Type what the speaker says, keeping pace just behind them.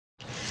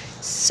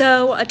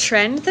So a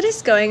trend that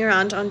is going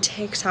around on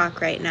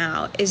TikTok right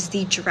now is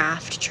the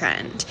draft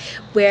trend,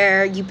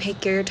 where you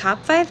pick your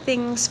top 5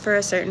 things for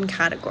a certain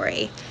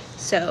category.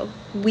 So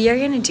we are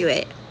going to do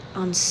it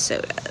on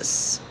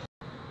sodas.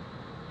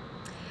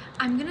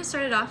 I'm going to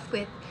start it off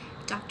with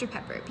Dr.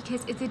 Pepper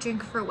because it's a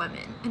drink for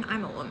women and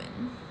I'm a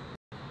woman.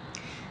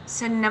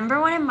 So number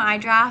 1 in my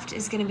draft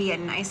is going to be a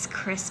nice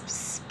crisp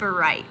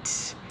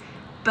Sprite,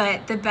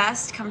 but the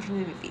best come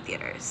from the movie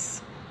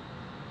theaters.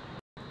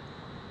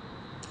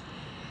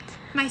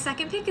 My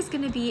second pick is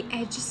going to be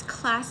a just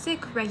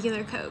classic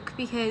regular Coke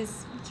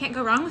because you can't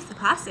go wrong with the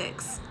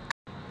classics.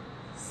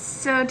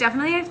 So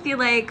definitely I feel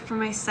like for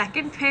my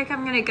second pick,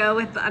 I'm going to go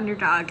with the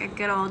underdog, a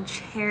good old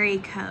cherry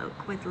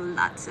Coke with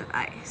lots of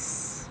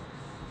ice.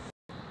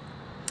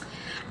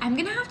 I'm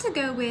going to have to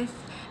go with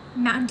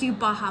Mountain Dew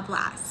Baja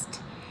Blast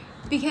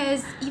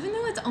because even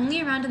though it's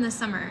only around in the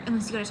summer,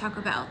 unless you go to Taco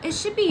Bell, it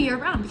should be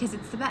year-round because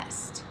it's the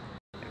best.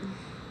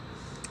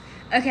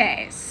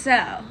 Okay, so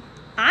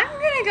I'm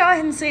gonna go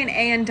ahead and say an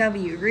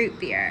A&W root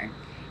beer.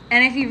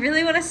 And if you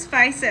really want to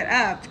spice it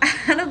up,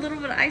 add a little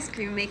bit of ice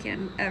cream,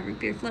 making a root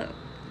beer float.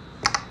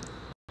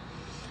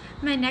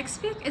 My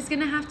next pick is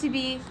gonna have to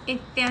be a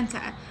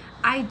Fanta.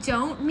 I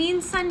don't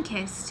mean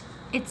Sunkist.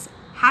 It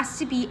has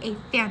to be a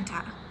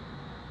Fanta.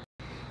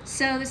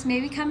 So this may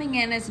be coming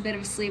in as a bit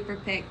of a sleeper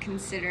pick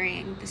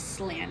considering the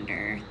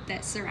slander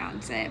that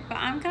surrounds it, but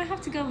I'm gonna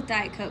have to go with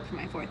Diet Coke for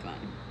my 4th one.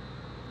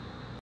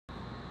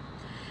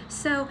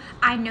 So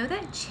I know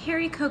that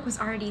Cherry Coke was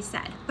already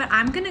said, but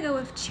I'm gonna go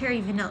with Cherry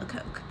Vanilla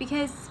Coke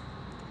because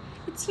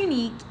it's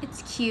unique,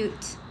 it's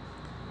cute,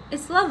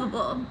 it's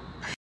lovable.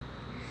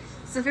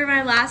 So for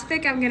my last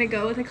pick, I'm gonna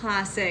go with a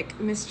classic,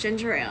 Miss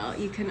Ginger Ale.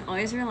 You can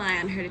always rely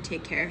on her to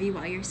take care of you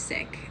while you're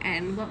sick,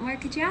 and what more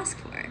could you ask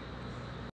for?